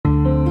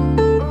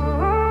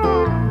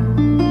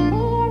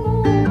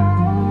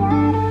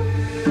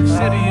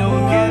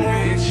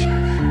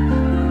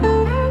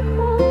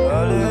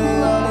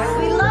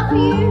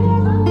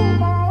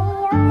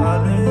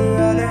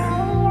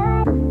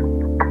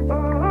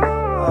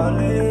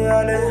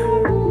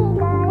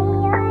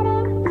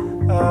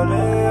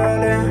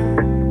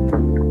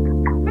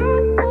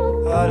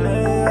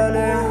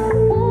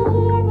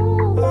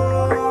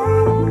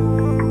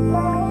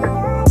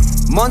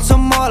मन छ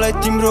मलाई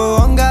तिम्रो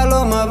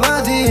अंगालोमा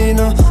बाँधिन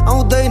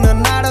आउँदैन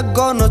नाटक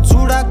गर्न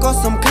चुडा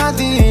कसम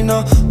खादिन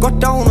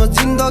कटाउन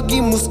जिन्दगी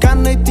मुस्कान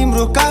नै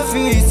तिम्रो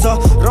काफी छ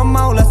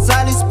रमाउला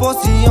 40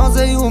 पछि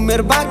अझै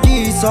उमेर बाँकी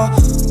छ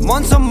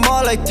मन छ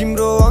मलाई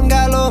तिम्रो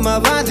अंगालोमा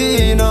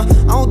बाँधिन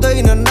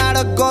आउँदैन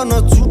नाटक गर्न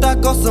चुडा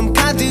कसम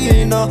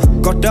खादिन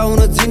कटाउन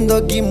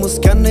जिन्दगी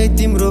मुस्कान नै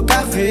तिम्रो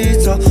काफी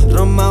छ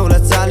रमाउला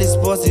 40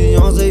 पछि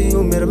अझै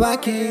उमेर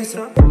बाँकी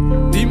छ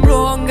तिम्रो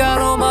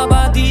अंगालोमा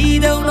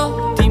बाँधिदेऊ न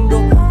तिम्रो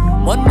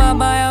मनमा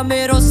माया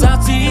मेरो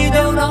साँची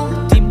देऊ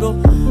न तिम्रो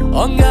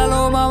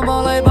अंगालोमा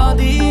मलाई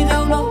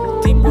बाँधिदेऊ न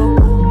तिम्रो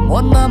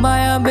मनमा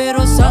माया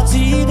मेरो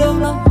साँची देऊ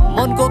न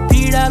मनको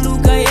पीडा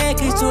लुकाई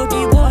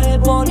एकैचोटी भए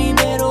पनि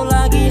मेरो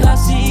लागि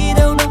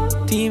हाँसिदेऊ न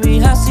तिमी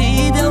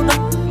हाँसिदेऊ न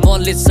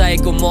मनले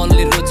चाहेको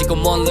मनले रोजेको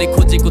मनले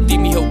खोजेको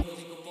तिमी हौ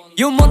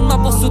यो मनमा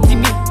बस्छौ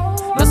तिमी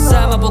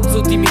नसामा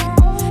बग्छौ तिमी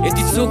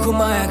यति चोखो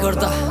माया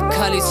गर्दा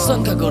खाली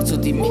शंका गर्छौ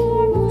तिमी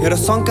हेर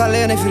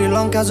शंकाले नै फेरि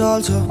लंका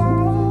जल्छ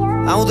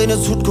आउँदैन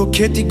झुटको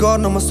खेती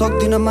गर्न म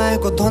सक्दिन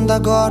मायाको धन्दा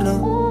गर्न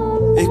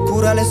एक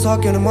कुराले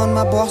सकेन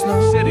मनमा बस्न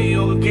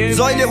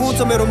जहिले हुन्छ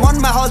मेरो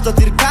मनमा हल्छ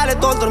तिर्खाले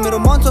तल्छ मेरो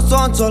मन छ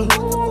चञ्चल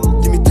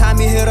तिमी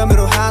थामी हेर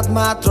मेरो हात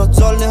मात्र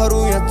चल्नेहरू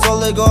यहाँ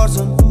चल्दै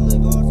गर्छन्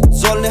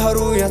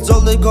चल्नेहरू यहाँ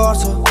चल्दै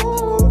गर्छ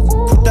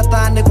खुट्टा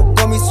तान्नेको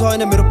कमी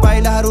छैन मेरो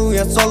पाइलाहरू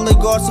यहाँ चल्दै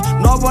गर्छ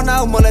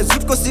नबनाऊ मलाई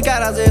झुटको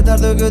शिकार आज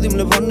यथार्थ के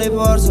तिमीले भन्नै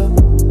पर्छ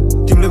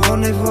तिमीले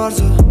भन्नै पर्छ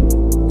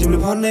तिमीले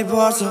भन्नै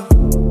पर्छ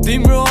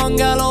तिम्रो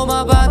अंगालोमा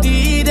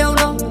बाँधिदेऊ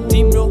न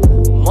तिम्रो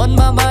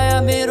मनमा माया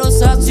मेरो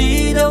साँची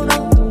देऊ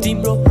न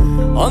तिम्रो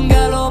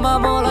अंगालोमा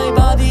मलाई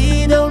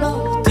बाँधिदेऊ न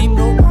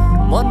तिम्रो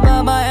मनमा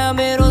माया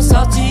मेरो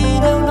साँची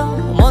देऊ न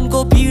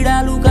मनको पीडा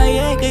लुकाई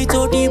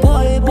एकैचोटी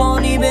भए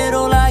पनि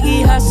मेरो लागि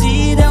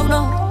हाँसिदेऊ न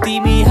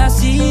तिमी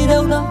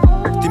हाँसिदेऊ न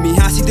तिमी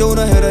हाँसिदेऊ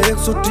न हेर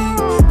एकचोटी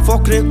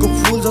फक्रेको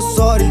फूल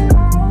जसरी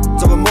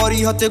जब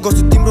मरि हत्या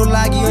गर्छु तिम्रो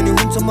लागि अनि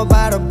हुन्छ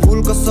मबाट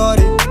भुल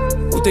कसरी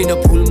हुँदैन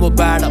भुल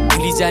मबाट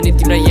भुली जाने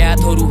तिम्रा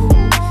यादहरू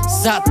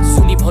साथ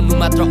सुनि भन्नु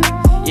मात्र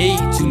यही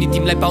जुनी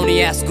तिमीलाई पाउने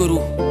आश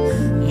गरौँ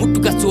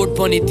मुटुका चोट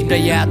पनि तिम्रा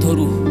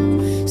यादहरू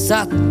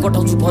साथ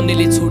कटाउँछु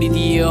भन्नेले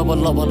छोडिदिए अब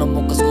लभन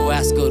म कसको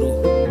आश गरौँ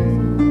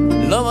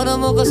लभन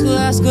म कसको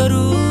आश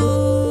गरौँ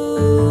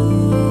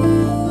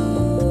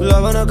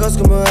लभन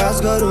कसको म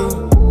आश गरौँ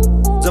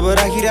जब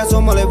राखिरहेछौ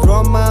मलाई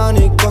भ्रममा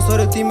अनि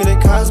कसरी तिमीलाई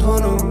खास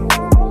भनौँ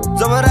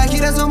जब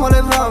राखिरहेछौ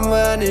मलाई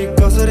भ्रममा अनि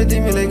कसरी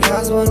तिमीलाई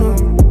खास भनौँ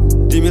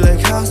तिमीलाई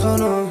खास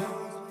भनौँ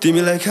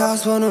तिमीलाई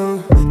खास भनौँ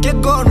के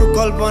गर्नु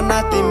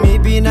कल्पना तिमी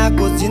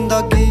बिनाको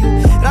जिन्दगी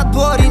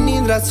रातभरि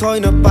निन्द्रा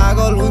छैन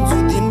पागल हुन्छु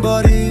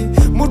दिनभरि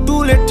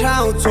मुटुले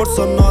ठाउँ छोड्छ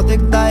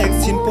नदेख्दा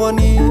एकछिन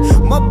पनि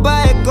म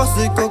बाहेक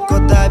कसैको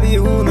कदाबी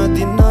हुन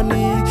दिन्न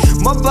नि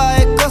म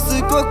बाहेक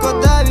कसैको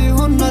कदाबी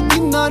हुन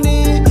दिन्न नि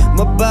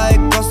म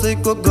बाहेक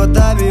कसैको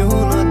कदाबी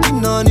हुन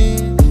दिन्न नि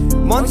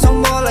मन छ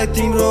मलाई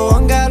तिम्रो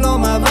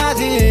अंगालोमा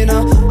बाँधिन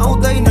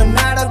आउँदैन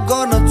नाटक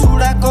गर्न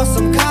चुडा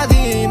कसम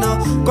खादिन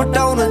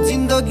कटाउन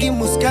जिन्दगी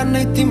मुस्कान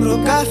नै तिम्रो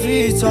काफी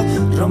छ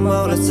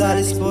रमाउला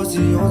 40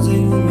 पछि अझै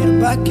उमेर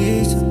बाँकी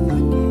छ